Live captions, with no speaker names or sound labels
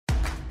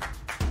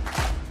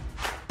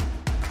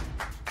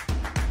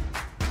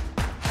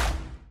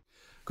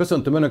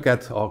Köszöntöm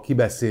Önöket, a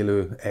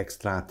Kibeszélő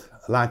Extrát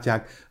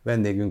látják,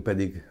 vendégünk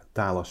pedig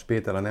Tálas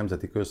Péter, a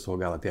Nemzeti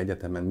Közszolgálati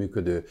Egyetemen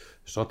működő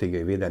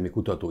Stratégiai Védelmi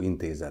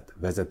Kutatóintézet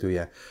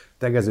vezetője.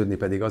 Tegeződni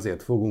pedig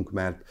azért fogunk,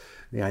 mert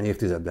néhány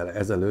évtizeddel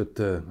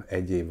ezelőtt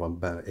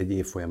egy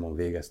évfolyamon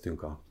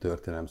végeztünk a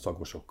történelem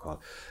szakosokkal.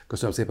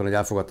 Köszönöm szépen, hogy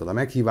elfogadtad a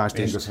meghívást.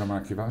 Én köszönöm a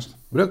meghívást.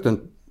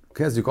 Rögtön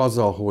kezdjük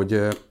azzal,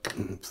 hogy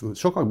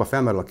sokakban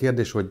felmerül a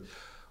kérdés, hogy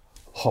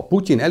ha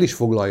Putyin el is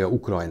foglalja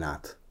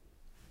Ukrajnát,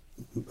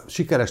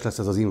 sikeres lesz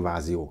ez az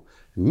invázió,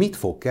 mit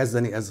fog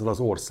kezdeni ezzel az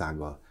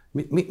országgal?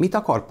 Mit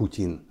akar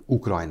Putyin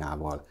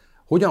Ukrajnával?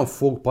 Hogyan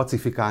fog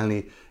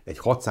pacifikálni egy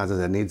 600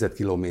 000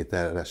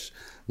 négyzetkilométeres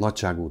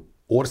nagyságú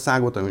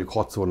országot, ami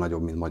mondjuk 6-szor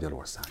nagyobb, mint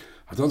Magyarország?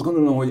 Hát azt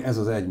gondolom, hogy ez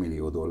az $1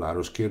 millió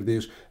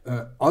kérdés.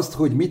 Azt,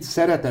 hogy mit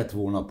szeretett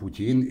volna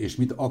Putyin, és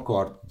mit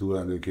akart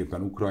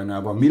tulajdonképpen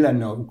Ukrajnában, mi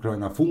lenne a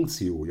Ukrajna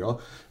funkciója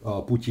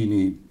a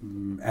putyini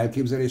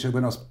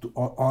elképzelésekben,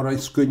 arra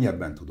is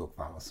könnyebben tudok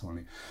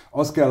válaszolni.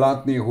 Azt kell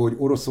látni, hogy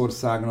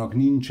Oroszországnak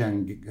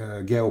nincsen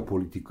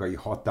geopolitikai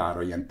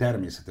határa, ilyen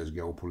természetes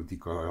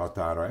geopolitikai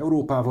határa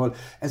Európával,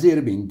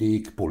 ezért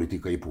mindig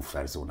politikai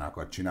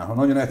pufferzónákat csinál. Ha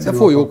nagyon egyszerű,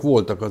 de folyók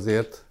voltak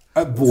azért.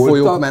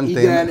 Voltak,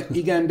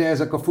 igen, de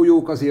ezek a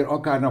folyók azért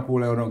akár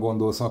Napóleonra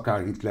gondolsz,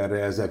 akár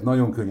Hitlerre, ezek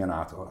nagyon könnyen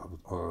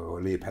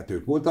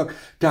átléphetők voltak.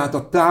 Tehát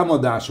a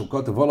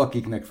támadásokat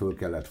valakiknek föl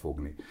kellett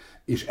fogni.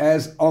 És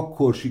ez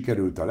akkor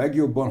sikerült a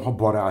legjobban, ha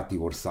baráti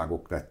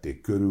országok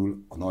vették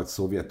körül a nagy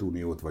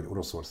Szovjetuniót vagy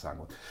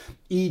Oroszországot.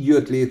 Így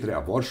jött létre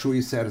a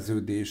Varsói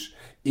Szerződés,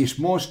 és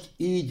most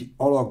így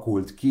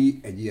alakult ki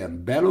egy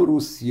ilyen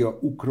Belorusszia,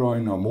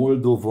 Ukrajna,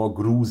 Moldova,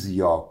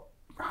 Grúzia,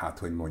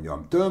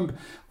 tömb,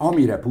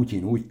 amire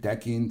Putyin úgy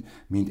tekint,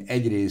 mint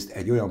egyrészt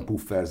egy olyan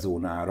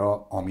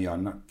pufferzónára, ami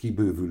a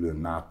kibővülő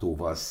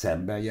NATO-val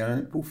szemben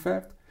jelent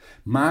puffert,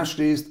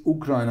 másrészt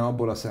Ukrajna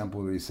abból a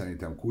szempontból is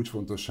szerintem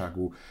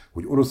kulcsfontosságú,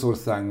 hogy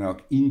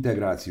Oroszországnak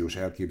integrációs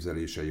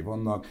elképzelései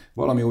vannak,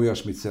 valami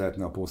olyasmit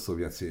szeretne a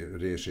posztszovjet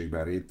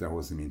térségben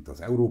létrehozni, mint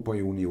az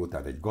Európai Unió,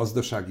 tehát egy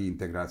gazdasági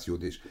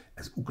integrációt, és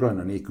ez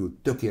Ukrajna nélkül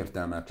tök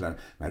értelmetlen,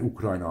 mert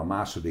Ukrajna a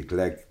második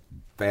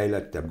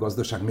legfejlettebb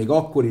gazdaság, még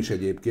akkor is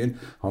egyébként,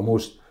 ha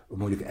most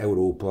mondjuk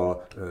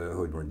Európa,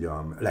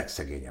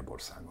 legszegényebb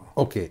országa.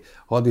 Oké,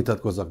 hadd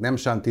vitatkozzak, nem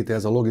sántít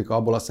ez a logika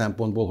abból a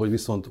szempontból, hogy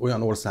viszont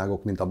olyan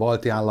országok, mint a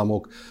balti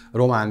államok,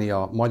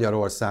 Románia,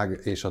 Magyarország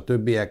és a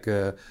többiek,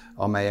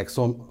 amelyek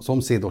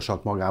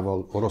szomszédosak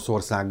magával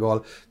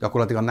Oroszországgal,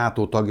 gyakorlatilag a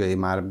NATO tagjai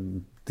már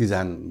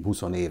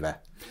 10-20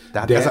 éve.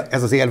 Tehát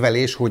ez az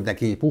érvelés, hogy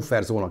neki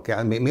pufferzóna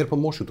kell, miért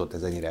most jutott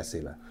ez ennyire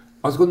eszébe?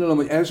 Azt gondolom,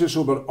 hogy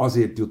elsősorban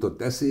azért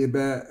jutott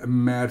eszébe,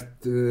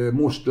 mert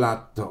most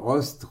látta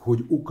azt,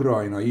 hogy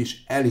Ukrajna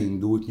is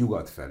elindult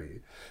nyugat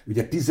felé.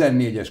 Ugye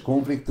 14-es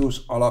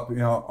konfliktus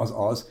alapja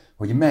az,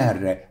 hogy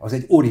merre, az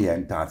egy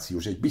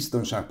orientációs, egy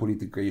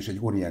biztonságpolitikai és egy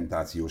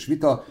orientációs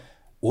vita.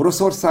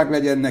 Oroszország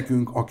legyen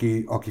nekünk,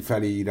 aki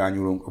felé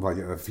irányulunk,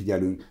 vagy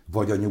figyelünk,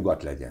 vagy a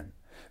nyugat legyen.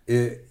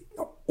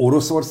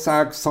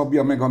 Oroszország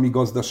szabja meg a mi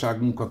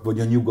gazdaságunkat, vagy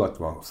a nyugat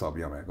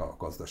szabja meg a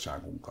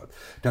gazdaságunkat.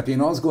 Tehát én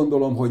azt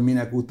gondolom, hogy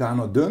minek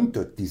utána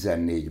döntött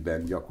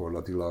 14-ben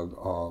gyakorlatilag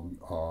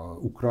a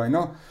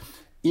Ukrajna,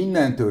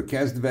 innentől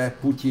kezdve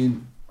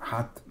Putyin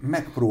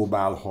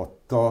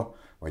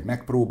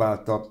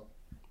megpróbálta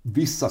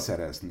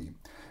visszaszerezni.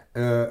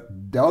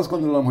 De azt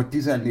gondolom, hogy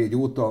 14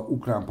 óta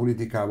ukrán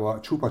politikával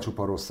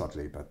csupa-csupa rosszat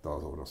lépett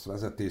az orosz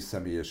vezetés,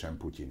 személyesen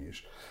Putyin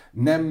is.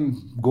 Nem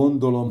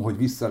gondolom, hogy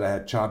vissza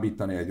lehet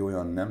csábítani egy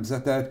olyan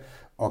nemzetet,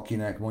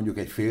 akinek mondjuk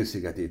egy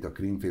félszigetét, a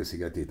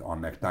Krím-félszigetét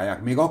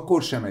annektálják, még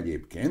akkor sem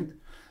egyébként,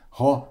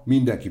 ha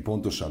mindenki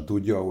pontosan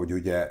tudja, hogy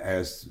ugye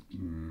ez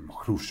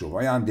Hruscsov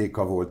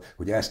ajándéka volt,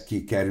 hogy ez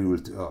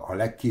kikerült a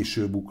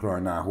legkésőbb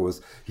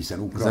Ukrajnához, hiszen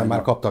Ukrajna... Ezen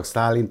már kaptak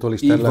Sztálintól is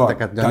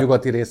területeket, a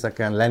nyugati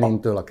részeken,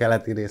 Lenintől a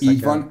keleti részeken.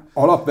 Így van.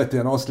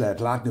 Alapvetően azt lehet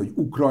látni, hogy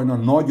Ukrajna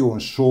nagyon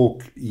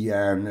sok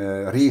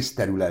ilyen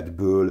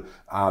részterületből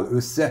áll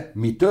össze,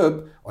 mi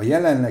több, a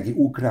jelenlegi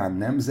ukrán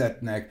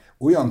nemzetnek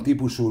olyan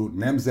típusú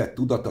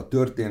nemzettudata,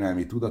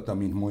 történelmi tudata,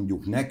 mint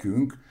mondjuk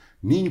nekünk,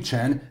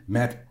 nincsen,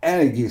 mert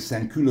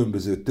egészen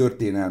különböző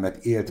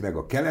történelmet élt meg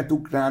a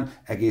kelet-ukrán,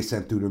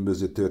 egészen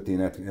különböző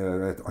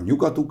történetet a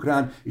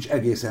nyugat-ukrán, és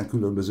egészen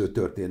különböző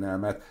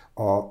történelmet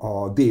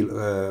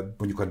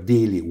mondjuk a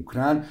déli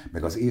ukrán,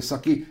 meg az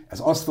északi. Ez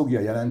azt fogja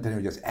jelenteni,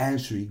 hogy az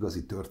első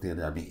igazi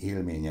történelmi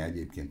élménye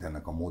egyébként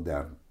ennek a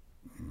modern,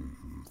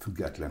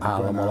 független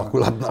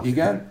államalakulatnak.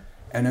 Igen,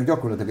 ennek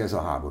gyakorlatilag ez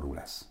a háború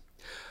lesz.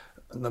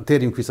 Na,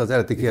 térjünk vissza az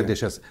eredeti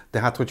kérdéshez.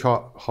 Tehát,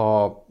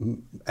 hogyha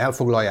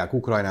elfoglalják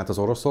Ukrajnát az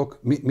oroszok,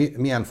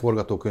 milyen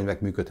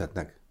forgatókönyvek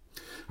működhetnek?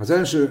 Az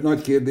első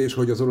nagy kérdés,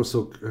 hogy az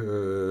oroszok...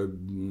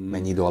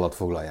 Mennyi idő alatt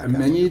foglalják el?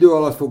 Mennyi idő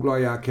alatt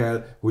foglalják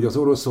el, hogy az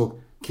oroszok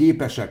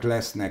képesek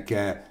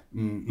lesznek-e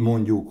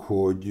mondjuk,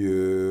 hogy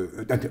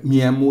tehát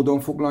milyen módon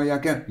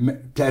foglalják el,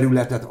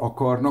 területet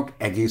akarnak,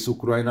 egész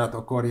Ukrajnát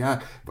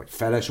akarják, vagy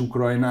feles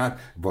Ukrajnát,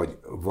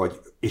 vagy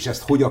és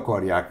ezt hogy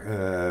akarják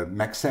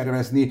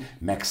megszervezni,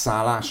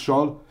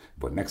 megszállással,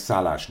 vagy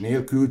megszállás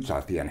nélkül,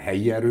 tehát ilyen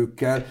helyi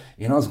erőkkel.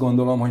 Én azt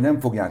gondolom, hogy nem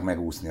fogják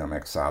megúszni a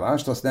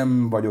megszállást, azt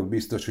nem vagyok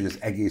biztos, hogy az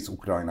egész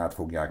Ukrajnát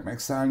fogják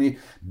megszállni,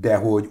 de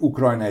hogy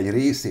Ukrajna egy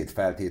részét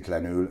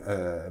feltétlenül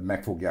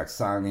meg fogják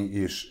szállni,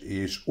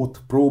 és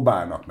ott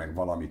próbálnak meg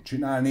valamit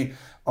csinálni,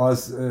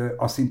 az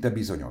szinte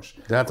bizonyos.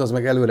 De hát az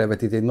meg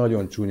előrevetít egy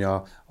nagyon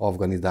csúnya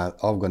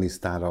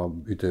Afganisztánra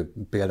ütő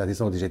példát,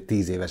 hiszen ott is egy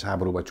 10 éves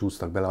háborúba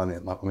csúsztak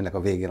bele, aminek a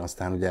végén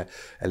aztán ugye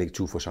elég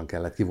csúfosan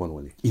kellett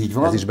kivonulni. Így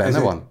van. Ez is benne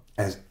van?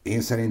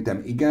 Én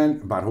szerintem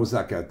igen, bár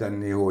hozzá kell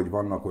tenni, hogy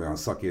vannak olyan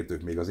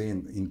szakértők még az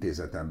én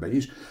intézetemben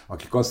is,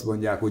 akik azt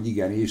mondják, hogy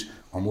igenis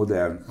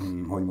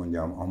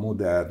a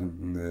modern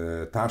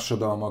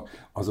társadalmak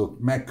azok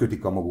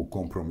megkötik a maguk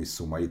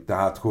kompromisszumait.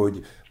 Tehát,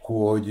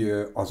 hogy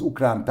az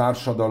ukrán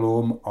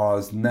társadalom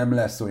az nem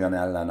lesz olyan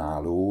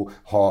ellenálló,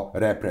 ha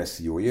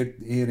represszió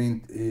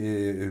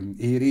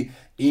éri.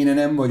 Én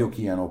nem vagyok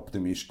ilyen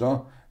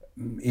optimista.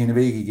 Én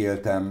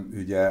végigéltem,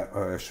 ugye,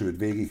 sőt,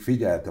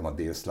 végigfigyeltem a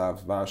délszláv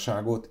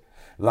válságot.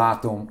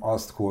 Látom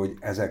azt, hogy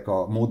ezek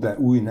a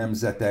új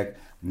nemzetek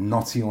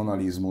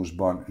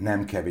nacionalizmusban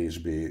nem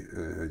kevésbé,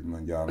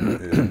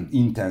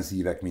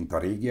 intenzívek, mint a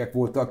régiek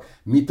voltak.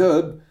 Mi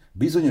több,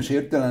 bizonyos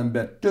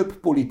értelemben több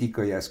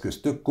politikai eszköz,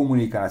 több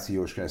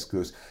kommunikációs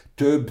eszköz,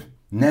 több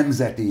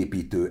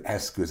nemzetépítő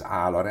eszköz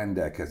áll a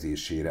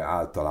rendelkezésére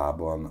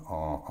általában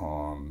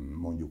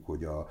mondjuk,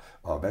 hogy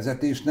a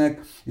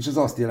vezetésnek, és ez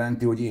azt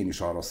jelenti, hogy én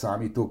is arra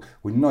számítok,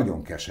 hogy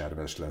nagyon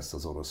keserves lesz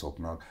az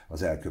oroszoknak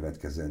az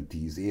elkövetkező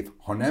 10 év,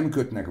 ha nem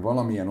kötnek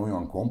valamilyen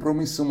olyan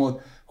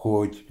kompromisszumot,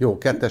 hogy... Jó,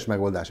 kettes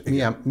megoldás.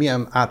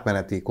 Milyen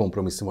átmeneti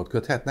kompromisszumot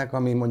köthetnek,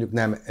 ami mondjuk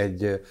nem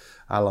egy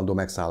állandó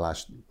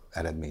megszállást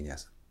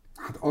eredményez?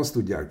 Hát azt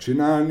tudják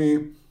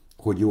csinálni,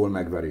 hogy jól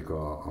megverik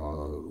a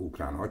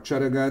ukrán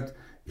hadsereget,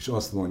 és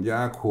azt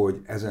mondják,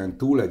 hogy ezen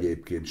túl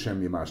egyébként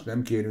semmi más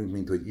nem kérünk,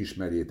 mint hogy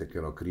ismerjétek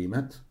el a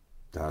Krímet,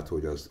 tehát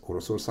hogy az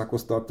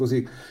Oroszországhoz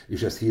tartozik,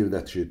 és ezt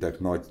hirdetsétek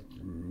nagy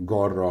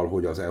garral,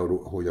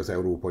 hogy az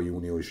Európai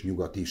Unió és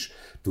nyugat is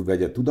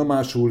vegye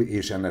tudomásul,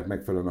 és ennek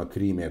megfelelően a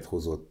Krímért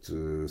hozott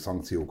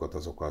szankciókat,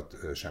 azokat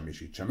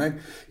semmisítse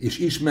meg, és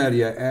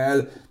ismerje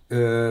el,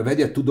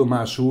 vegye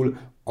tudomásul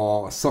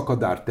a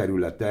szakadár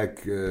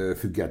területek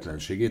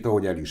függetlenségét,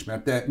 ahogy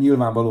elismerte.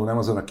 Nyilvánvalóan nem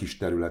azon a kis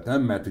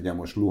területen, mert ugye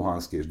most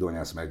Luhanszk és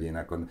Donetsz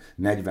megyének a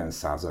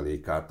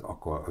 40%-át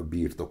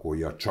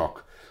birtokolja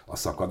csak a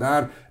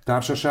szakadár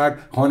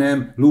társaság,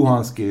 hanem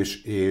Luhanszk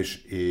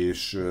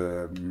és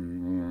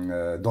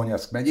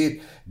Donetsz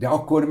megyét, de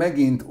akkor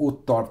megint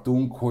ott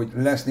tartunk, hogy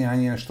lesz néhány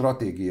ilyen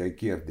stratégiai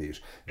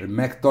kérdés.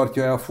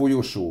 Megtartja-e a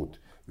folyosót?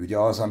 Ugye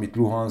az, amit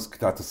Luhanszk,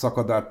 tehát a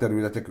szakadár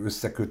területek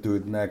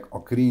összekötődnek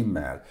a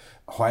Krímmel.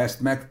 Ha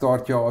ezt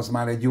megtartja, az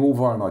már egy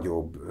jóval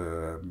nagyobb,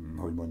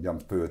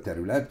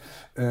 földterület.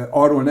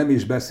 Arról nem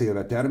is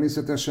beszélve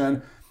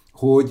természetesen,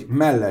 hogy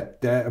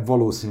mellette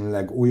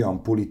valószínűleg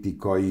olyan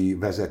politikai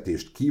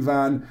vezetést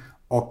kíván,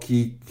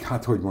 aki,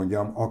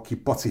 aki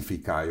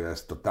pacifikálja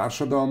ezt a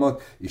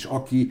társadalmat, és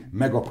aki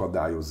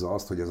megakadályozza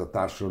azt, hogy ez a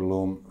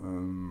társadalom,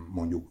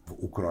 mondjuk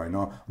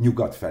Ukrajna,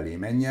 nyugat felé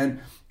menjen.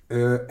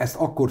 Ezt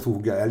akkor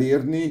fogja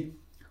elérni,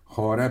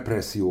 ha a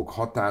repressziók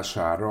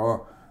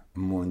hatására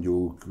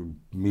mondjuk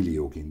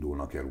milliók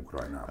indulnak el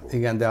Ukrajnából.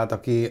 Igen, de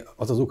hát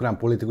az ukrán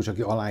politikus,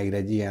 aki aláír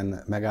egy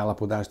ilyen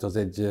megállapodást, az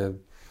egy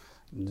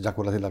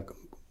gyakorlatilag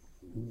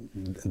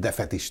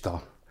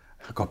defetista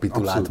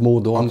kapitulált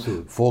módon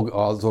fog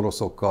az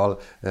oroszokkal,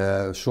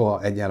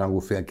 soha egyenrangú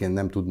félként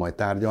nem tud majd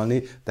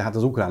tárgyalni, tehát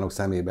az ukránok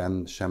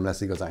szemében sem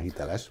lesz igazán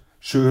hiteles.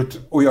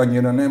 Sőt,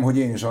 olyannyira nem, hogy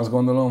én is azt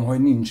gondolom,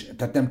 hogy nincs,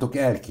 tehát nem tudok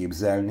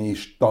elképzelni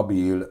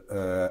stabil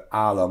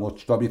államot,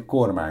 stabil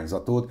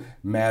kormányzatot,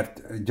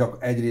 mert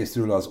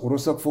egyrésztről az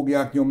oroszok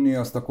fogják nyomni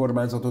azt a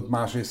kormányzatot,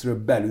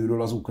 másrésztről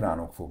belülről az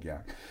ukránok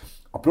fogják.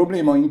 A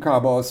probléma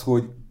inkább az,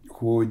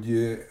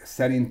 hogy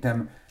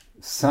szerintem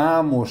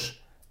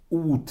számos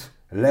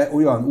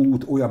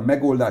olyan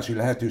megoldási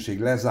lehetőség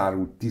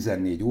lezárult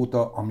 14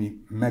 óta, ami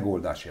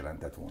megoldás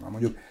jelentett volna.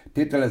 Mondjuk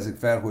tételezzük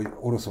fel, hogy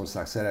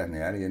Oroszország szeretné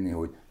elérni,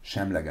 hogy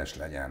semleges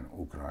legyen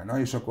Ukrajna,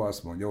 és akkor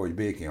azt mondja, hogy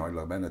békén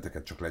hagylak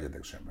benneteket, csak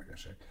legyetek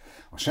semlegesek.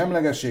 A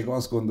semlegesség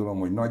azt gondolom,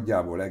 hogy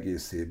nagyjából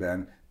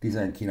egészében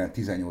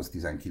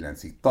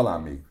 18-19-ig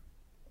talán még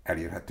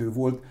elérhető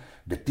volt,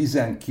 de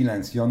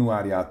 19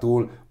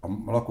 januárjától a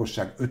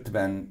lakosság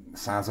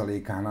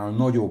 50%-ánál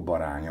nagyobb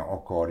aránya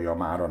akarja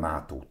már a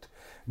NATO-t.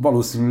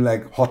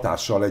 Valószínűleg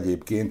hatással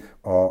egyébként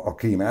a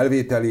Krím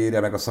elvételére,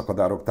 meg a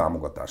szakadárok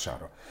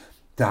támogatására.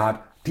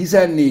 Tehát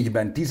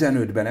 14-ben,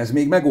 15-ben ez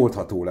még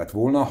megoldható lett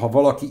volna, ha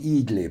valaki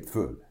így lép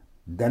föl.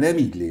 De nem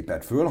így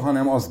lépett föl,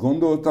 hanem azt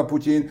gondolta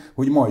Putyin,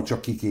 hogy majd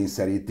csak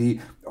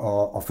kikényszeríti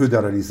a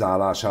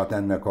föderalizálását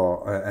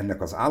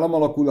ennek az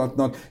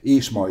államalakulatnak,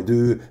 és majd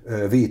ő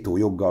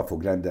vétójoggal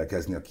fog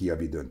rendelkezni a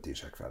kijevi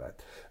döntések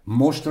felett.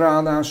 Most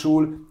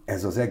ráadásul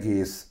ez az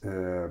egész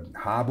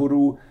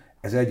háború,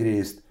 ez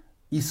egyrészt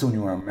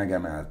iszonyúan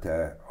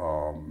megemelte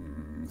a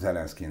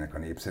Zelenszkijnek a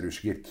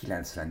népszerűségét,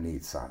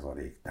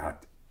 94%,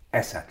 tehát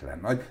eszetlen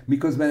nagy.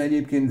 Miközben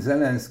egyébként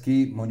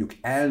Zelenszkij mondjuk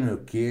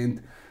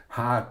elnökként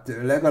Hát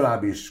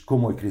legalábbis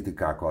komoly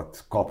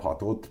kritikákat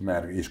kaphatott,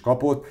 és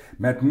kapott,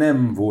 mert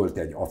nem volt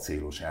egy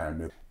acélos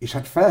elnök. És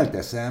hát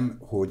felteszem,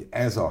 hogy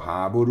ez a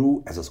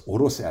háború, ez az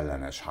orosz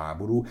ellenes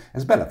háború,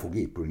 ez bele fog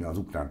épülni az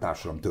ukrán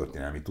társadalom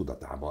történelmi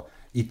tudatába.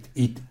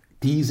 Itt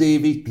 10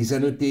 évig,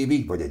 15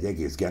 évig, vagy egy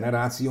egész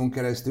generáción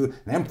keresztül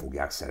nem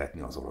fogják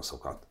szeretni az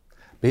oroszokat.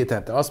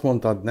 Péter, te azt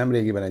mondtad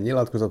nemrégiben egy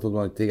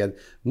nyilatkozatodban, hogy téged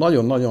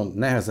nagyon-nagyon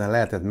nehezen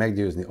lehetett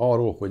meggyőzni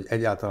arról, hogy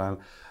egyáltalán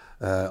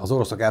az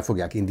oroszok el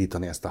fogják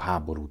indítani ezt a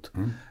háborút.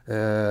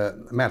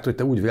 Mert hogy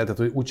te úgy vélted,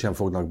 hogy úgysem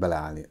fognak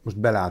beleállni. Most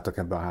beleálltak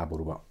ebbe a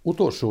háborúba.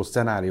 Utolsó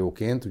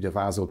szenárióként, ugye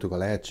vázoltuk a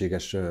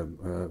lehetséges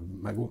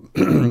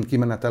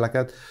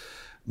kimeneteleket.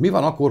 Mi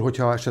van akkor,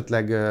 hogyha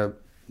esetleg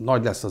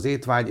nagy lesz az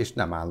étvágy, és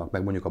nem állnak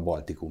meg mondjuk a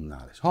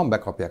Baltikumnál, és ha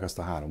bekapják azt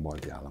a 3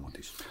 balti államot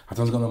is? Hát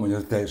azt gondolom, hogy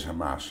ez teljesen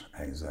más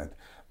helyzet.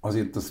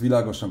 Azért azt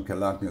világosan kell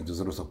látni, hogy az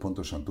oroszok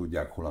pontosan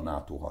tudják, hol a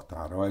NATO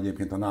határa.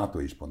 Egyébként a NATO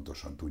is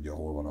pontosan tudja,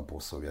 hol van a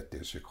posztszovjet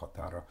térség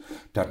határa.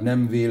 Tehát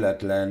nem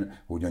véletlen,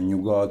 hogy a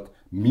nyugat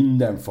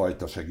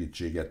mindenfajta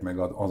segítséget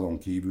megad azon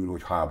kívül,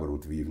 hogy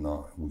háborút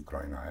vívna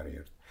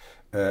Ukrajnáért.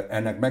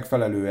 Ennek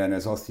megfelelően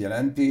ez azt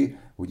jelenti,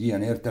 hogy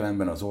ilyen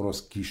értelemben az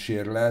orosz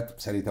kísérlet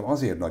szerintem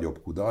azért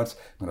nagyobb kudarc,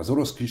 mert az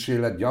orosz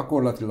kísérlet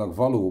gyakorlatilag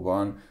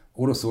valóban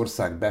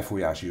Oroszország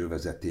befolyási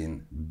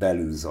övezetén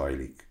belül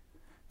zajlik.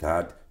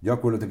 Tehát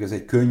gyakorlatilag ez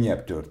egy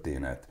könnyebb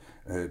történet.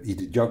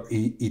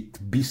 Itt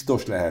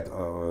biztos lehet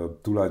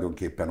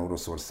tulajdonképpen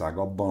Oroszország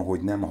abban,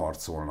 hogy nem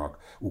harcolnak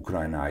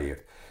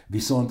Ukrajnáért.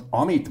 Viszont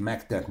amit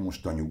megtett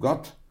most a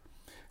nyugat,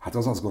 hát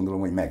az azt gondolom,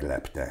 hogy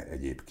meglepte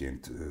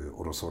egyébként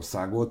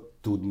Oroszországot.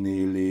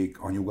 Tudnélik,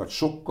 a nyugat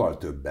sokkal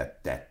többet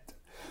tett.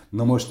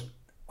 Na most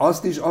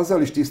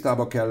azzal is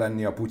tisztába kell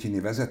lenni a putyini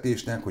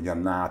vezetésnek, hogy a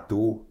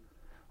NATO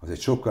az egy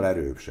sokkal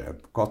erősebb,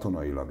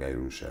 katonailag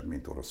erősebb,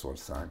 mint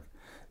Oroszország.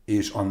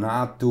 És a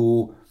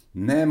NATO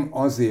nem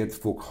azért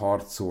fog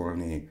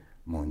harcolni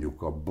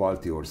mondjuk a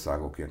balti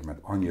országokért, mert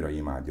annyira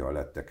imádja a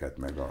letteket,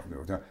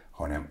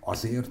 hanem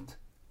azért,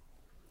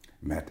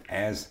 mert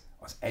ez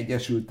az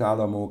Egyesült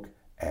Államok,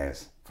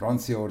 ez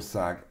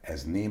Franciaország,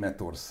 ez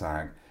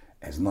Németország,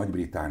 ez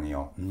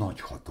Nagy-Britannia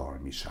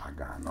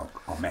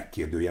nagyhatalmiságának a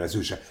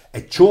megkérdőjelezése.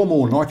 Egy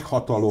csomó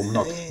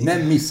nagyhatalomnak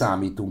nem mi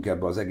számítunk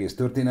ebbe az egész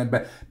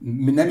történetbe,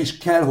 nem is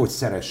kell, hogy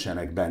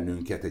szeressenek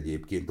bennünket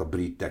egyébként a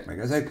britek meg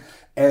ezek.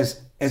 Ez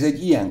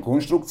egy ilyen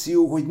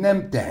konstrukció, hogy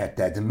nem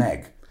teheted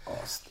meg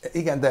azt.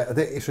 Igen,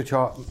 de és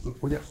hogyha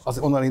ugye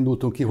onnan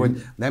indultunk ki,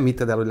 hogy nem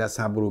hitted el, hogy lesz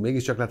háború,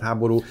 mégiscsak lett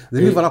háború, de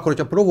mi van akkor,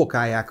 hogyha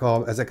provokálják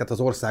ezeket az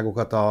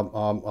országokat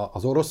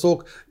az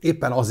oroszok,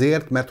 éppen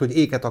azért, mert hogy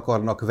éket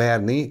akarnak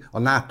verni a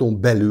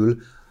NATO-n belül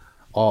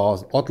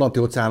az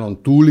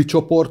Atlanti-óceánon túli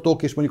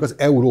csoportok és mondjuk az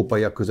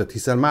európaiak között,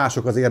 hiszen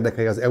mások az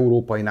érdekei az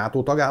európai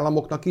NATO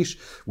tagállamoknak is.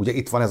 Ugye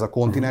itt van ez a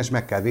kontinens,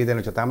 meg kell védeni,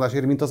 hogyha támadás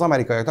éri, mint az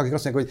amerikaiak, akik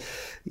azt mondják, hogy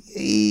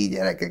így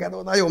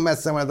gyerekeket, nagyon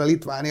messze van ez a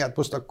Litvániát,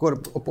 most akkor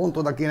pont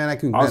oda kéne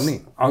nekünk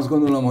menni. Azt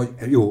gondolom, hogy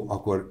jó,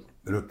 akkor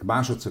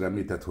másodszor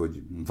említett,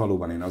 hogy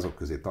valóban én azok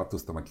közé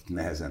tartoztam, akik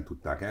nehezen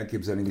tudták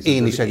elképzelni.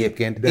 Én is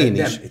egyébként, én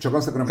is. Csak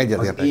azt akarom, hogy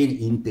az én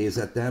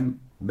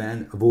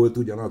intézetemben volt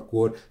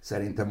ugyanakkor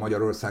szerintem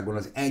Magyarországon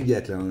az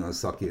egyetlen olyan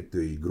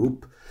szakértői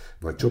grupp,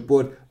 vagy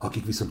csoport,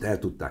 akik viszont el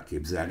tudták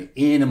képzelni.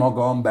 Én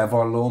magam,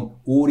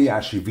 bevallom,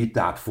 óriási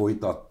vitát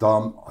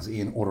folytattam az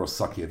én orosz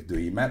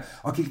szakértőimmel,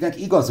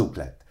 akiknek igazuk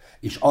lett.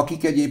 És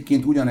akik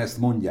egyébként ugyanezt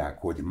mondják,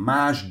 hogy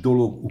más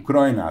dolog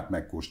Ukrajnát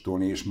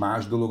megkóstolni, és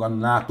más dolog a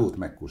NATO-t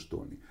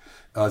megkóstolni.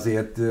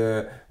 Azért,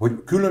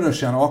 hogy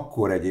különösen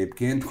akkor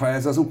egyébként, ha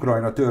ez az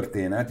Ukrajna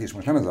történet, és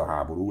most nem ez a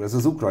háború, ez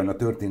az Ukrajna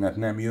történet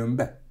nem jön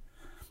be.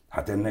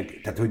 Hát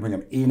tehát hogy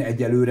mondjam, én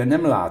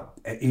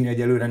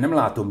egyelőre nem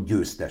látom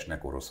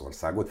győztesnek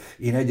Oroszországot.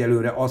 Én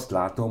egyelőre azt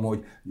látom,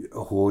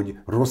 hogy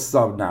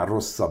rosszabbnál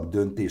rosszabb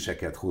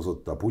döntéseket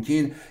hozott a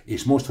Putyin,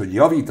 és most, hogy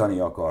javítani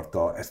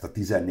akarta ezt a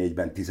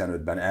 14-ben,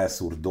 15-ben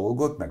elszúrt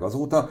dolgot, meg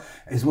azóta,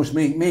 ez most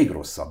még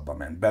rosszabbba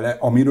ment bele,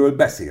 amiről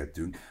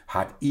beszéltünk.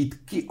 Hát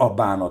itt ki a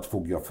bánat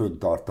fogja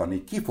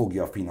föntartani, ki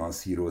fogja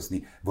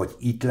finanszírozni, vagy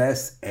itt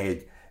lesz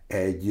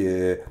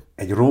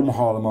egy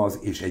romhalmaz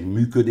és egy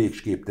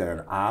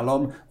működésképtelen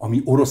állam,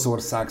 ami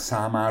Oroszország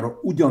számára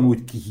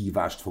ugyanúgy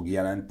kihívást fog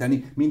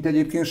jelenteni, mint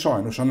egyébként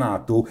sajnos a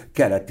NATO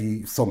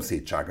keleti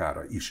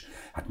szomszédságára is.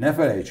 Hát ne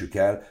felejtsük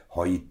el,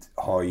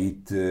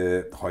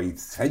 ha itt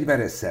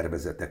fegyveres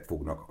szervezetek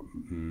fognak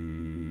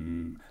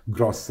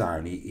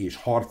grasszálni és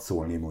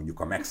harcolni mondjuk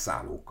a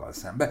megszállókkal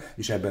szembe,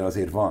 és ebben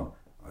azért van.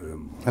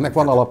 Ennek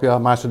van alapja a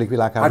második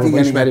világháborúban,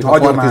 hát ismerjük a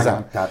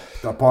partizán.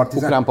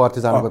 Ukrán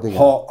partizánokat,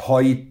 igen.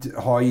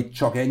 Ha itt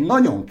csak egy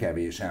nagyon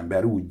kevés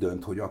ember úgy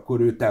dönt, hogy akkor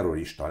ő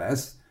terrorista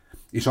lesz,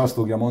 és azt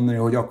fogja mondani,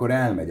 hogy akkor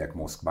elmegyek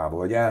Moszkvába,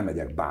 vagy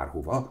elmegyek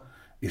bárhova,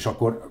 és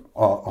akkor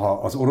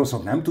az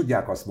oroszok nem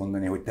tudják azt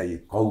mondani, hogy te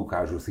egy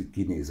kaukázuszi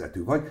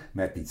kinézetű vagy,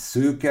 mert itt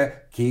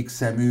szőke,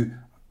 kékszemű,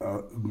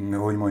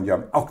 hogy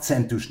mondjam,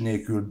 akcentus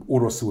nélkül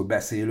oroszul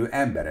beszélő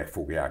emberek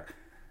fogják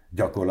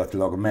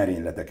gyakorlatilag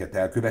merényleteket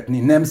elkövetni.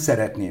 Nem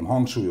szeretném,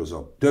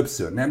 hangsúlyozom,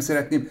 többször nem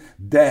szeretném,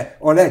 de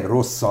a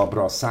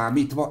legrosszabbra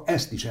számítva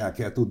ezt is el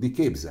kell tudni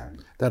képzelni.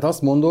 Tehát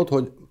azt mondod,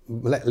 hogy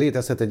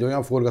létezhet egy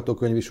olyan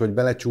forgatókönyv is, hogy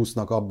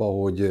belecsúsznak abba,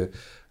 hogy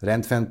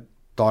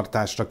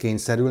rendfenntartásra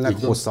kényszerülnek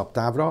hosszabb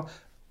távra.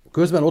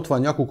 Közben ott van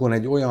nyakukon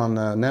egy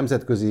olyan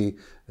nemzetközi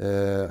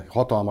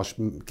hatalmas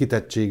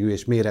kitettségű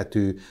és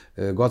méretű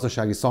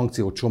gazdasági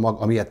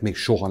szankciócsomag, amilyet még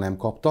soha nem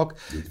kaptak,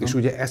 és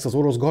ugye ezt az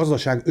orosz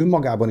gazdaság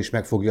önmagában is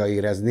meg fogja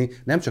érezni,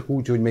 nem csak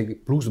úgy, hogy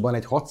még pluszban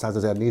egy 600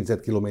 000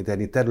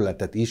 négyzetkilométernyi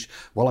területet is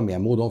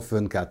valamilyen módon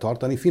fönn kell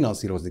tartani,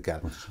 finanszírozni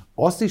kell.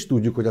 Azt is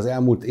tudjuk, hogy az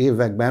elmúlt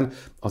években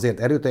azért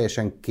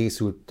erőteljesen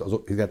készült,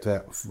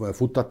 illetve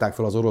futtatták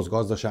fel az orosz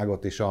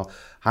gazdaságot, és a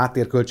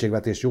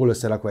háttérköltségvetés jól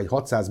összerakva egy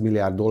 600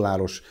 milliárd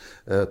dolláros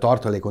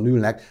tartalékon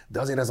ülnek, de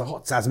azért ez a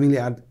 600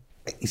 milliárd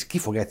is ki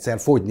fog egyszer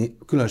fogyni,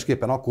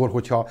 különösképpen akkor,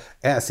 hogyha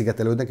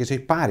elszigetelődnek, és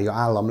egy párja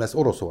állam lesz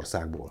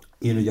Oroszországból.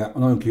 Én ugye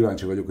nagyon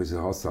kíváncsi vagyok, hogy ez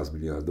a 600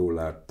 milliárd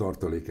dollár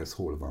tartalék, ez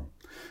hol van.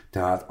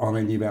 Tehát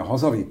amennyiben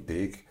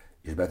hazavitték,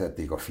 és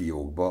betették a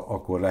fiókba,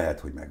 akkor lehet,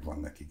 hogy megvan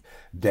nekik.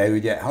 De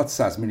ugye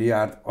 600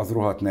 milliárd az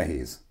rohadt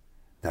nehéz.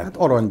 Tehát, hát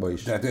aranyba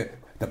is.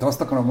 Tehát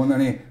azt akarom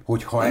mondani,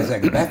 hogy ha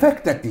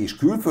ezek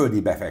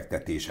külföldi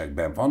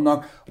befektetésekben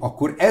vannak,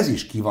 akkor ez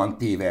is ki van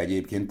téve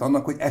egyébként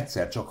annak, hogy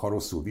egyszer csak, ha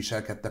rosszul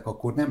viselkedtek,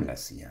 akkor nem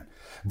lesz ilyen.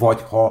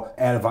 Vagy ha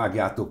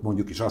elvágjátok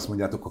mondjuk, és azt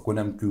mondjátok, akkor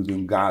nem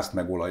küldünk gázt,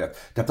 meg olajat.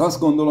 Tehát azt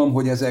gondolom,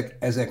 hogy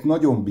ezek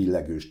nagyon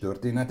billegős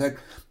történetek,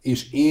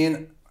 és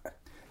én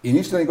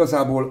Isten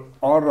igazából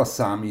arra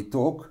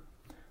számítok,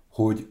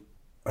 hogy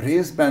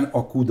részben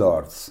a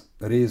kudarc,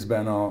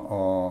 részben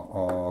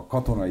a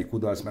katonai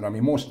kudarc, mert ami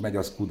most megy,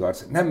 az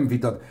kudarc. Nem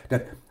vitat,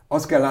 tehát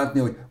azt kell látni,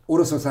 hogy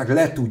Oroszország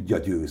le tudja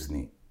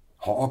győzni.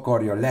 Ha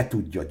akarja, le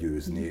tudja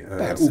győzni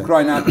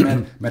Ukrajnát,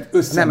 mert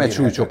összemérhető. Nem egy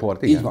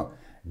súlycsoport, igen. Így van.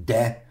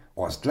 De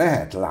azt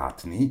lehet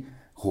látni,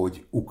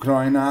 hogy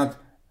Ukrajnát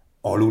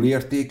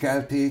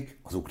alulértékelték,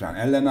 az ukrán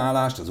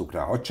ellenállást, az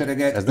ukrán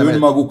hadsereget,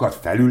 önmagukat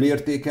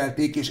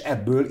felülértékelték, és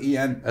ebből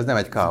ilyen... Ez nem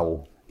egy K.O.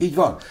 Így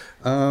van.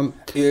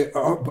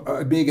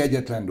 Még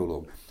egyetlen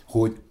dolog,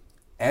 hogy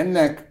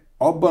ennek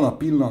abban a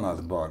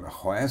pillanatban,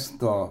 ha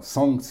ezt a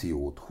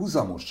szankciót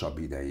huzamosabb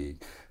ideig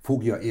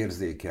fogja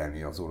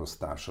érzékelni az orosz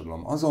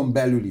társadalom, azon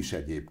belül is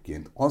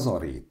egyébként az a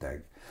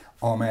réteg,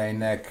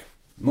 amelynek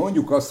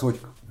mondjuk azt, hogy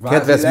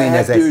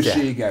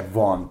lehetősége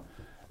van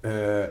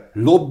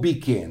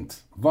lobbiként,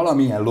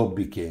 valamilyen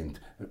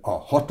lobbiként a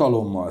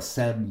hatalommal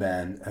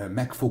szemben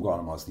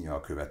megfogalmaznia a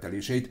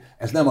követeléseit,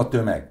 ez nem a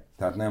tömeg,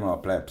 tehát nem a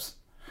plebs,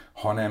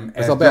 hanem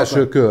ez a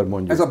belső kör,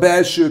 mondjuk. Ez a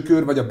belső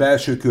kör, vagy a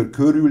belső kör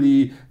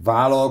körüli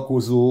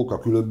vállalkozók, a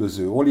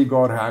különböző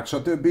oligarchák,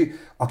 stb.,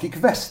 akik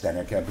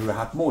vesztenek ebből.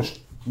 Hát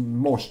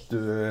most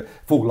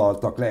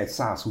foglaltak le egy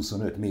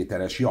 125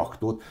 méteres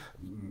jachtot,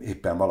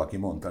 éppen valaki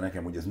mondta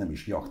nekem, hogy ez nem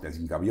is jacht, ez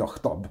inkább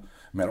jachtabb,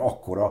 mert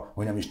akkora,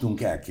 hogy nem is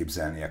tudunk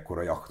elképzelni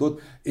ekkora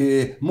jachtot.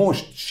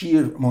 Most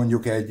sír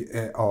mondjuk egy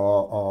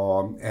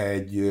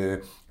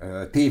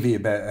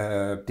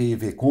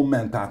TV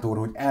kommentátor,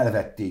 hogy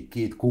elvették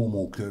két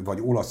kómók vagy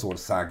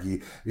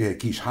olaszországi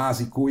kis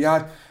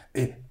házikóját.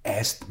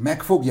 Ezt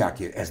meg fogják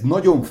érni, ez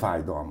nagyon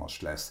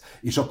fájdalmas lesz.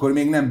 És akkor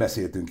még nem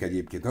beszéltünk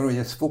egyébként arról, hogy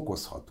ez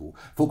fokozható.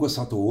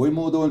 Fokozható oly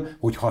módon,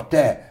 hogy ha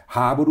te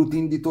háborút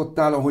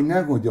indítottál, ahogy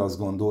nehogy azt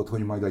gondolt,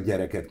 hogy majd a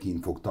gyereket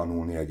kint fog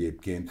tanulni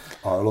egyébként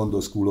a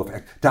London School of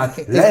Economics.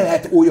 Tehát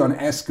lehet olyan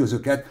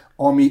eszközöket,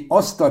 ami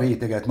azt a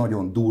réteget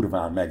nagyon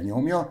durván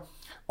megnyomja,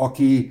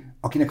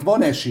 akinek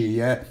van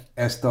esélye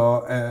ezt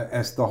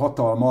a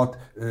hatalmat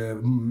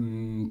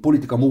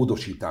politika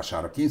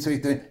módosítására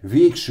kényszeríteni,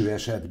 végső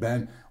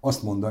esetben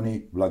azt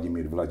mondani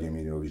Vladimir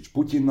Vladimirovics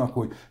Putyinnak,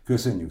 hogy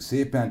köszönjük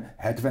szépen,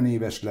 70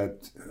 éves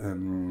lett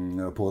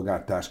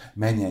polgártárs,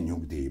 menjen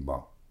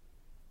nyugdíjba.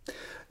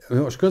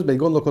 Most közben így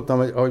gondolkodtam,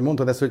 ahogy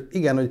mondtad ezt, hogy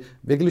igen, hogy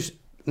végül is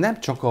nem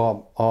csak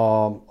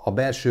a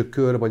belső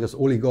kör, vagy az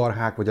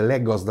oligarchák, vagy a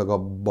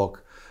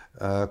leggazdagabbak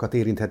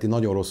érintheti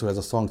nagyon rosszul ez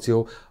a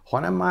szankció,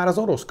 hanem már az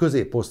orosz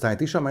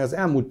középosztályt is, amely az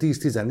elmúlt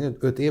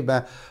 10-15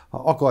 évben, ha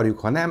akarjuk,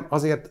 ha nem,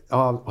 azért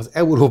az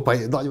európai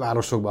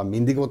nagyvárosokban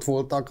mindig ott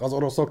voltak az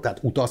oroszok, tehát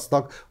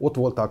utaztak, ott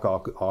voltak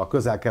a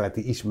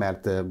közel-keleti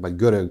ismert, vagy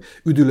görög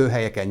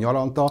üdülőhelyeken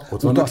nyaranta.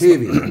 Ott vannak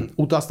hévízen.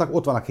 Utaztak,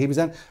 ott vannak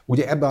hévízen.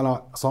 Ugye ebben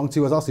a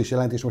szankció az azt is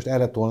jelenti, és most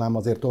erre tolnám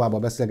azért tovább a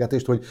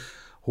beszélgetést,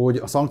 hogy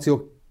a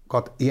szankciók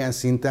ilyen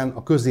szinten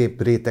a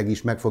középréteg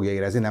is meg fogja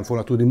érezni, nem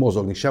fognak tudni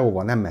mozogni,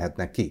 sehova nem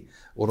mehetnek ki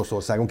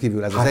Oroszországon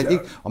kívül. Ez az egyik.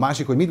 A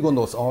másik, hogy mit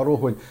gondolsz arról,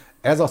 hogy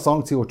ez a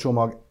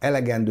szankciócsomag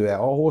elegendő-e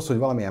ahhoz, hogy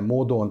valamilyen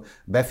módon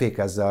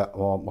befékezze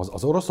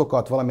az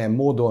oroszokat, valamilyen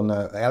módon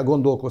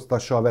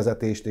elgondolkoztassa a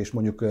vezetést, és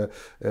mondjuk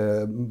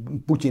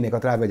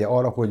Putyinékat rávegye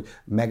arra, hogy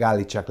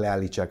megállítsák,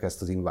 leállítsák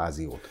ezt az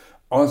inváziót?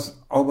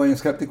 Abban én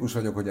szkeptikus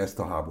vagyok, hogy ezt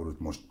a háborút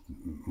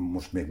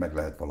most még meg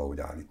lehet valahogy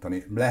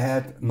állítani.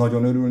 Lehet,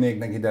 nagyon örülnék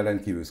neki, de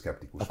rendkívül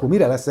szkeptikus. Akkor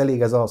mire lesz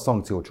elég ez a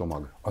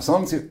szankciócsomag? A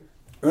szankció...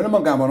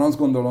 Önmagában azt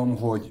gondolom,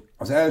 hogy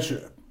az első...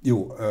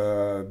 Jó,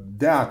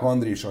 Deák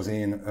Andris az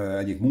én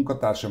egyik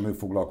munkatársam, ő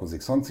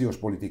foglalkozik szankciós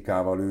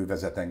politikával, ő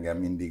vezet engem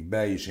mindig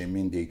be, és én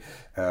mindig,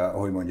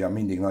 hogy mondjam,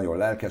 mindig nagyon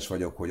lelkes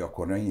vagyok, hogy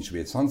akkor nincs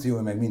véd szankció,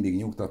 ő meg mindig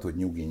nyugtat, hogy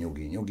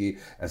nyugi.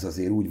 Ez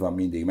azért úgy van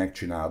mindig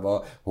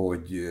megcsinálva,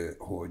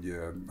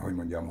 hogy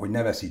mondjam, hogy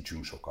ne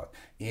veszítsünk sokat.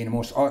 Én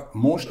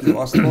most ő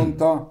azt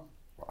mondta,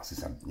 azt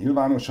hiszem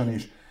nyilvánosan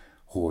is,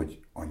 hogy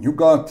a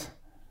nyugat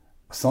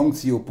a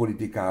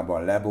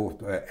szankciópolitikában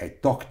egy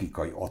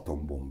taktikai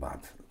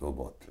atombombát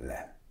dobott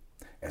le.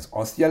 Ez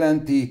azt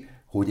jelenti,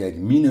 hogy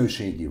egy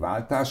minőségi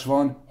váltás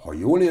van, ha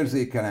jól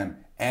érzékelem,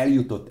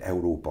 eljutott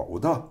Európa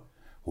oda,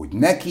 hogy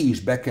neki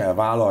is be kell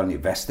vállalni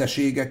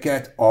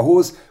veszteségeket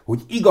ahhoz,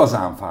 hogy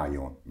igazán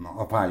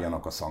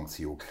fájjanak a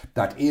szankciók.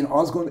 Tehát én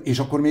azt gondolom, és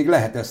akkor még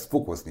lehet ezt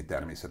fokozni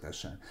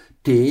természetesen.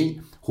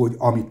 Tény, hogy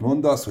amit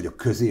mondasz, hogy a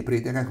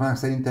középrétegek már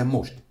szerintem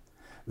most.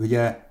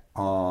 Ugye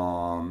a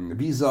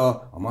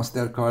Visa, a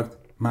Mastercard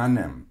már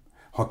nem.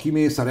 Ha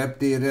kimész a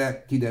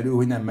reptérre, kiderül,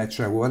 hogy nem megy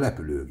sehol a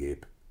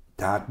repülőgép.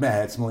 Tehát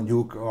mehetsz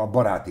mondjuk a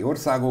baráti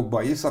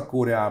országokba,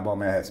 Észak-Koreába,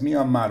 mehetsz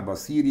Myanmarba,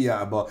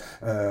 Szíriába,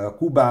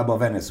 Kubába,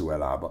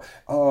 Venezuelába.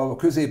 A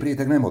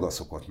középréteg nem oda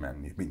szokott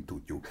menni, mint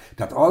tudjuk.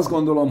 Tehát azt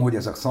gondolom, hogy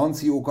ezek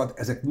szankciókat,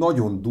 ezek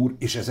nagyon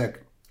és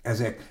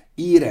ezek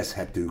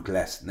érezhetők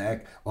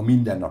lesznek a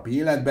mindennapi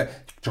életben,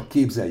 csak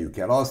képzeljük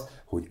el azt,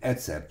 hogy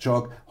egyszer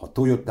csak, ha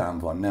Toyotán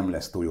van, nem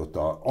lesz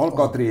Toyota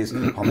alkatrész,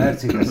 ha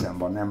Mercedesen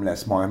van, nem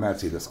lesz majd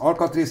Mercedes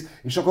alkatrész,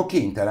 és akkor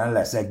kénytelen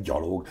lesz egy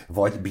gyalog,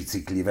 vagy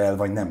biciklivel,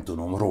 vagy nem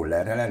tudom,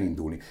 rollerrel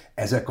elindulni.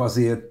 Ezek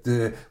azért,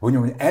 hogy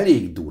mondjam,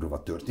 elég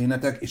durva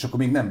történetek, és akkor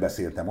még nem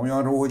beszéltem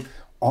olyanról, hogy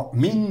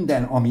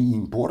minden, ami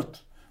import,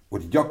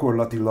 hogy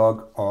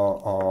gyakorlatilag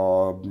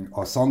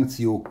a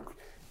szankciók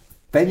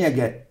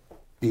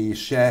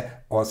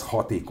fenyegetése az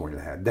hatékony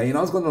lehet. De én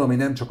azt gondolom, hogy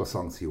nem csak a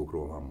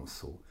szankciókról van most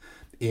szó.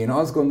 Én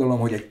azt gondolom,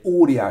 hogy egy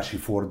óriási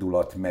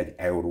fordulat megy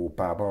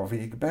Európába a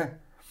végbe.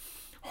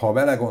 Ha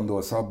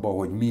belegondolsz abba,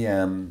 hogy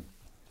milyen...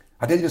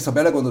 Hát egyrészt, ha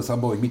belegondolsz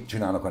abba, hogy mit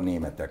csinálnak a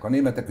németek. A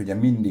németek ugye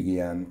mindig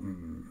ilyen,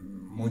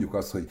 mondjuk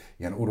azt, hogy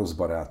ilyen orosz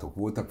barátok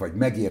voltak, vagy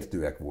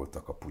megértőek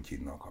voltak a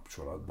Putyinnal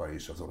kapcsolatban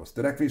és az orosz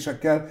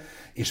törekvésekkel,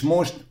 és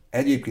most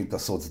egyébként a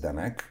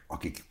szocdemek,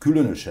 akik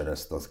különösen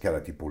ezt az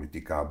keleti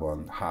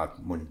politikában, hát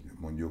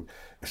mondjuk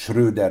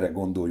Schröderre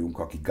gondoljunk,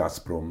 aki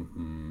Gazprom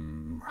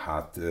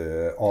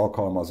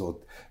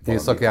alkalmazott.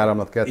 Északi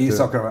áramlat 2.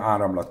 Északi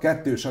áramlat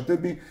 2,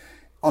 stb.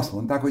 Azt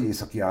mondták, hogy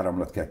északi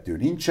áramlat 2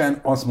 nincsen,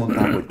 azt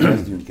mondták, hogy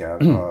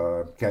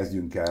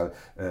kezdjünk el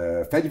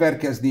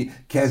fegyverkezni,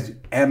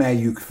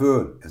 emeljük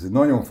föl, ez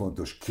nagyon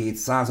fontos,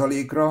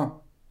 2%-ra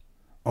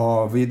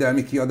a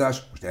védelmi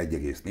kiadás, most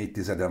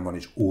 1,4-en van,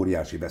 és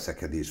óriási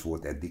veszekedés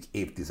volt eddig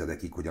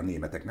évtizedekig, hogy a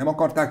németek nem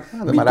akarták.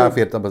 De már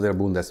ráfértem azért a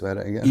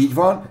Bundeswehrre, igen. Így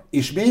van,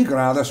 és még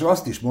ráadásul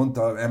azt is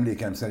mondta,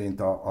 emlékem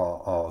szerint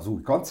az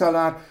új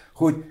kancellár,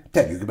 hogy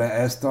tegyük be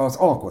ezt az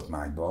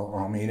alkotmányba,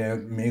 amire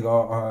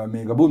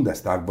még a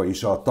Bundestagba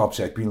is a taps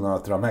egy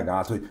pillanatra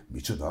megállt, hogy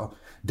micsoda.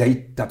 De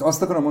itt, tehát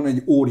azt akarom mondani,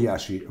 hogy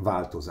óriási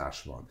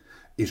változás van.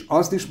 És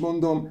azt is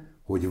mondom,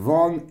 hogy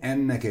van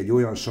ennek egy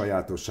olyan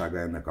sajátossága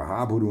ennek a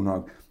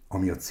háborúnak,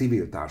 ami a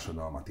civil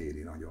társadalmat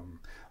éri nagyon.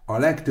 A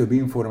legtöbb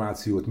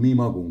információt mi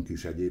magunk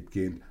is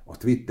egyébként a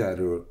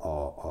Twitterről,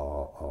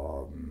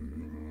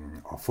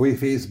 a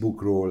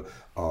Facebookról,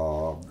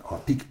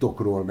 a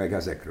TikTokról, meg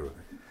ezekről.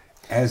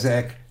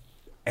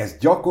 Ez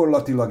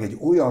gyakorlatilag egy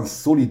olyan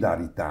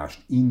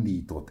szolidaritást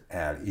indított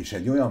el, és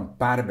egy olyan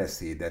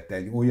párbeszédet,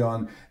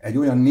 egy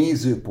olyan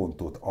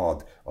nézőpontot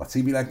ad a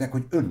civileknek,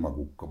 hogy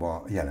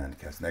önmagukba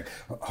jelentkeznek.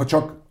 Ha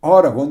csak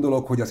arra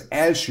gondolok, hogy az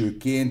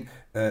elsőként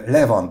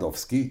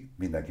Lewandowski,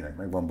 mindenkinek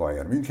megvan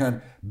Bayern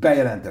München,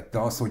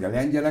 bejelentette azt, hogy a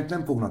lengyelek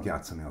nem fognak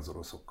játszani az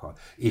oroszokkal.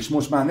 És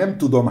most már nem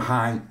tudom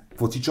hány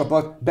foci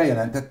csapat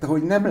bejelentette,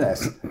 hogy nem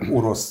lesz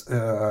orosz,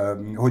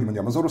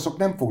 az oroszok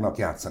nem fognak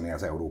játszani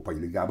az Európai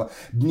Ligába.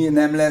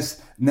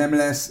 Nem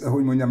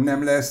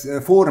lesz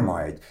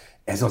Forma 1.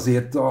 Ez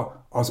azért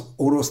az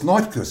orosz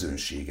nagy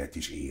közönséget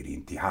is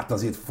érinti. Hát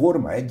azért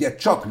Forma 1-et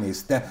csak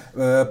nézte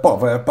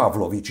Pavel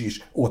Pavlovics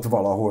is ott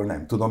valahol,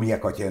 nem tudom,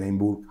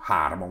 Jekaterinburg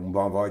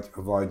 3-ban,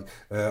 vagy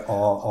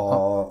a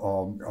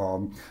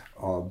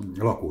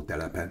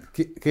lakótelepen.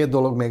 Két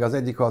dolog még, az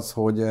egyik az,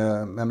 hogy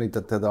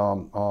említetted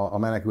a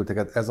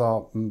menekülteket, ez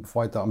a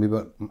fajta,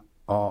 amiből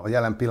a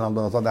jelen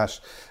pillanatban az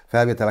adás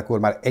felvételekor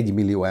már 1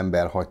 millió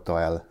ember hagyta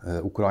el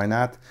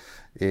Ukrajnát.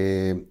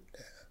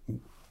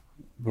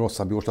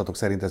 Rosszabb jóslatok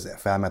szerint ez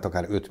felmet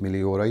akár 5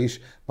 millióra is,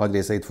 nagy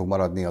része itt fog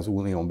maradni az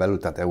unión belül,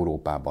 tehát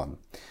Európában.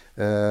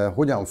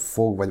 Hogyan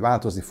fog, vagy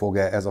változni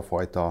fog-e ez a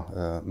fajta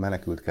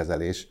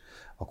menekültkezelés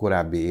a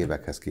korábbi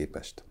évekhez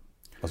képest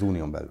az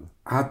unión belül?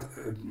 Hát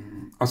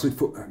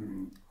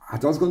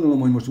azt gondolom,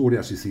 hogy most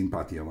óriási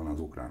szimpátia van az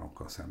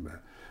ukránokkal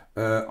szemben.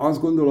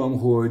 Azt gondolom,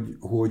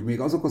 hogy még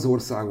azok az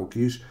országok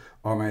is,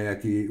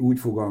 amelyek úgy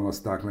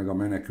fogalmazták meg a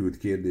menekült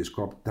kérdés,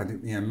 tehát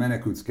ilyen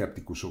menekült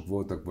szkeptikusok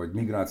voltak, vagy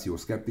migrációs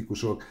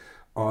szkeptikusok,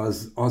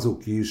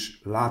 azok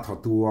is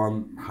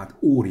láthatóan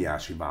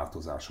óriási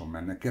változáson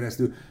mennek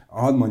keresztül.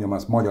 Hadd mondjam,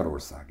 azt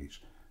Magyarország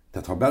is.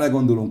 Tehát ha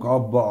belegondolunk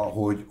abba,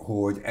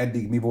 hogy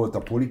eddig mi volt a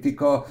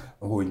politika,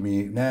 hogy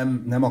mi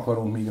nem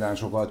akarunk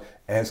migránsokat,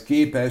 ehhez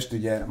képest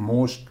ugye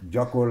most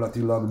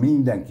gyakorlatilag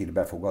mindenkit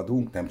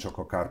befogadunk, nem csak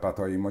a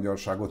kárpátaljai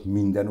magyarságot,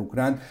 minden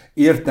ukránt.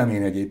 Értem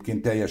én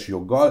egyébként teljes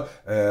joggal,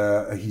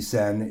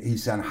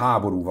 hiszen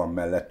háború van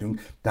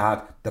mellettünk.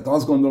 Tehát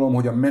azt gondolom,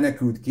 hogy a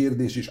menekült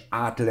kérdés is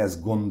át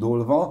lesz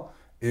gondolva,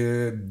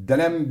 de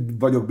nem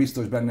vagyok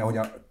biztos benne,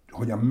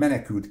 hogy a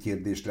menekült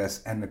kérdés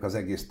lesz ennek az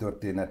egész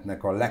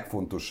történetnek a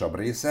legfontosabb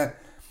része,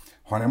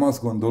 hanem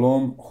azt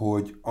gondolom,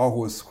 hogy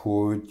ahhoz,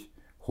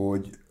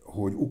 hogy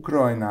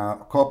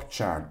Ukrajna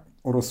kapcsán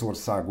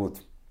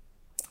Oroszországot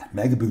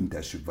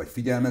megbüntessük, vagy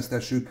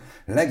figyelmeztessük,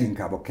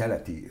 leginkább a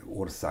keleti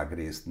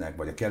országrésznek,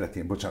 vagy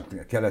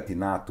a keleti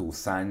NATO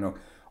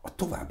szárnynak a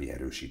további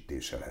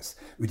erősítése lesz.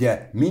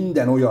 Ugye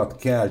minden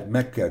olyat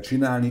meg kell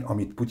csinálni,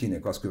 amit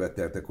Putyinék azt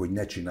követeltek, hogy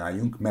ne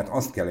csináljunk, mert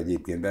azt kell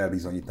egyébként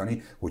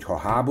elbizonyítani, hogy ha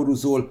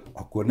háborúzol,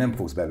 akkor nem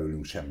fogsz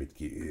belőlünk semmit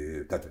ki.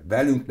 Tehát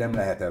velünk nem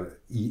lehet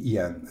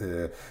ilyen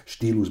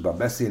stílusban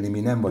beszélni,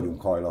 mi nem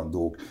vagyunk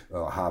hajlandók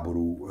a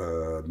háború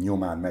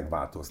nyomán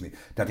megváltozni.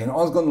 Tehát én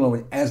azt gondolom,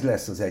 hogy ez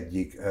lesz az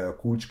egyik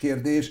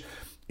kulcskérdés,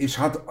 és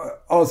hát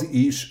az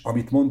is,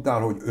 amit mondtál,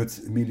 hogy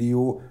 5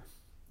 millió,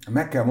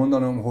 meg kell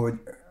mondanom,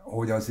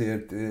 hogy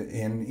azért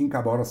én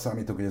inkább arra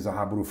számítok, hogy ez a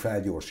háború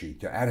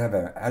felgyorsítja.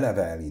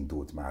 Eleve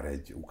elindult már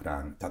egy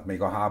ukrán, tehát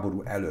még a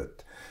háború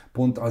előtt.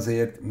 Pont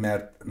azért,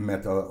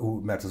 mert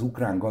az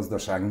ukrán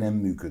gazdaság nem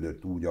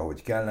működött úgy,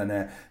 ahogy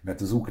kellene,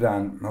 mert az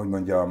ukrán, hogy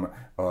mondjam,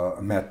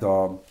 mert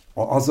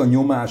az a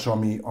nyomás,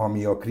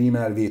 ami a Krím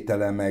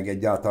elvétele, meg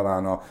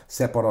egyáltalán a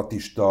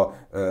szeparatista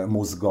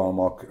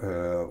mozgalmak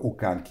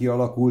okán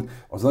kialakult,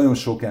 az nagyon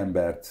sok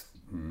embert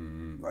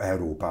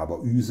Európába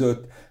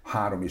űzött,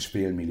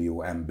 3,5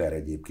 millió ember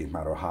egyébként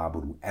már a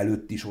háború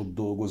előtt is ott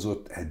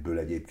dolgozott, ebből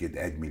egyébként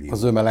 1 millió. Az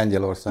zöme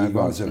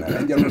Lengyelországban. Az zöme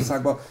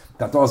Lengyelországban.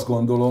 Tehát azt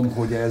gondolom,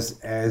 hogy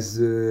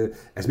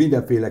ez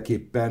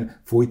mindenféleképpen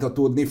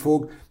folytatódni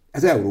fog.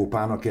 Ez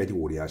Európának egy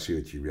óriási,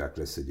 hogy hívják,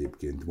 lesz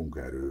egyébként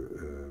munkaerő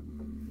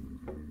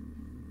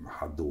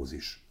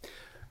dózis.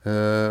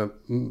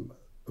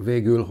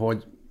 Végül,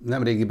 hogy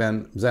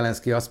nemrégiben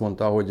Zelenszky azt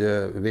mondta, hogy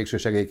végső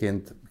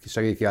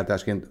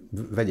segélykiáltásként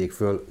vegyék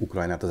föl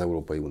Ukrajnát az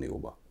Európai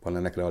Unióba. Van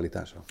ennek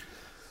realitása?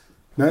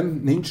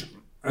 Nem, nincs.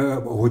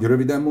 Hogy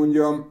röviden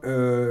mondjam,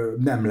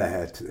 nem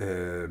lehet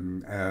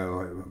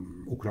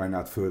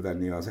Ukrajnát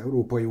fölvenni az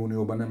Európai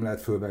Unióban, nem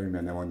lehet fölvenni,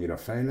 mert nem annyira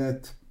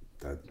fejlett.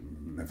 Tehát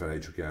ne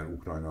felejtsük el,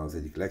 Ukrajna az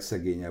egyik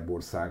legszegényebb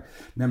ország.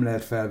 Nem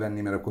lehet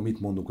felvenni, mert akkor mit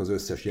mondunk az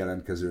összes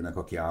jelentkezőnek,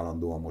 aki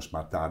állandóan most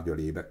már tárgyal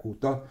évek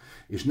óta,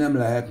 és nem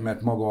lehet,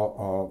 mert maga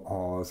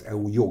az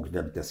EU jog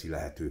nem teszi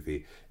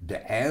lehetővé.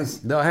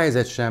 De a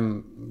helyzet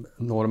sem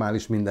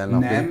normális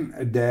mindennapi. Nem,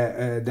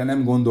 de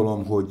nem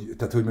gondolom,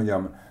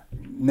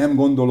 nem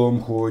gondolom,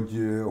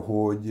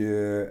 hogy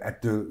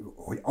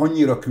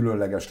annyira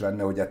különleges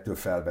lenne, hogy ettől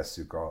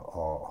felvesszük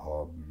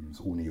az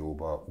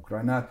Unióba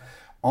Ukrajnát.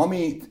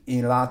 Amit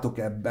én látok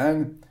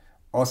ebben,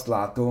 azt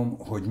látom,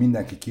 hogy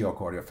mindenki ki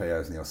akarja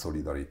fejezni a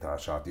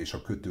szolidaritását és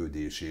a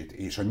kötődését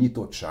és a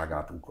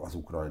nyitottságát az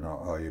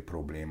ukrajnai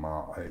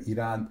probléma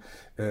iránt.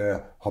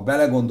 Ha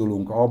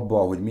belegondolunk abba,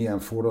 hogy milyen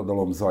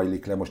forradalom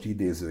zajlik le, most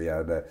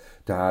idézőjelbe,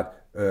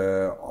 tehát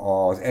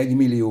az 1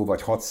 millió,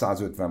 vagy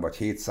 650, vagy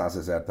 700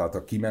 ezer, tehát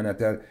a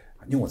kimenetel,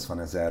 80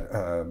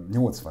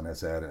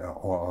 ezer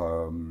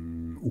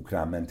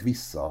ukrán ment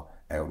vissza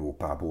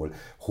Európából,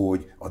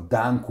 hogy a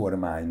dán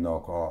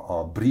kormánynak,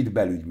 a brit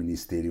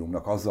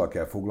belügyminisztériumnak azzal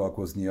kell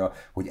foglalkoznia,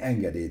 hogy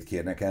engedélyt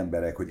kérnek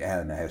emberek, hogy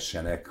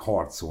elmehessenek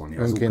harcolni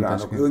az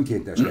ukránok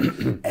önkéntesnek.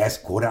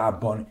 Ez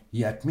korábban,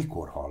 ilyet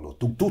mikor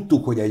hallottunk?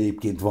 Tudtuk, hogy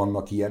egyébként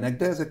vannak ilyenek,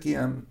 de ezek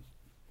ilyen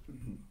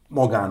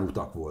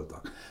magánutak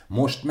voltak.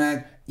 Most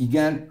meg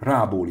igen,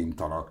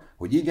 rábólintanak,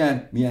 hogy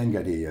igen, mi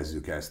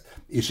engedélyezzük ezt.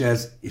 És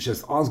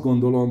ez azt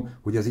gondolom,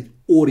 hogy ez egy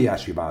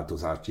óriási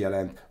változást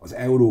jelent az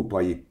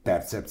európai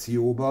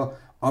percepcióba,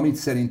 amit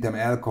szerintem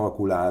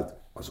elkalkulált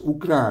az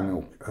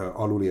ukránok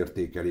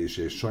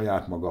alulértékelése és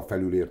saját maga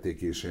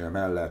felülértékelése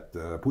mellett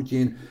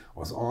Putyin,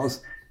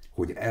 az,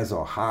 hogy ez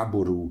a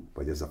háború,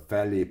 vagy ez a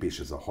fellépés,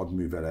 ez a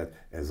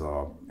hadművelet, ez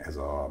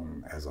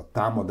a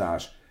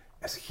támadás,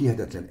 ez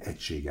hihetetlen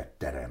egységet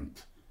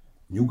teremt.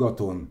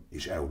 Nyugaton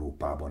és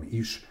Európában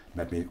is,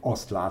 mert még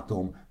azt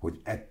látom,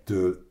 hogy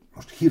ettől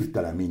most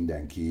hirtelen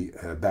mindenki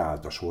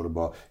beállt a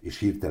sorba, és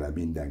hirtelen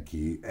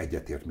mindenki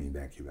egyetért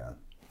mindenkivel.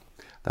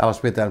 Tálas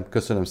Péter,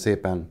 köszönöm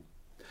szépen.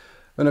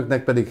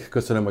 Önöknek pedig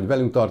köszönöm, hogy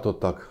velünk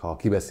tartottak, ha a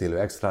kibeszélő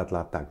extrát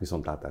látták,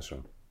 viszontlátásra.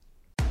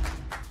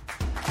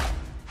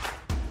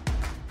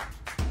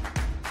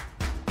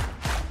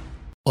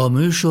 A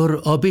műsor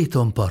a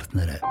Béton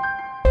partnere.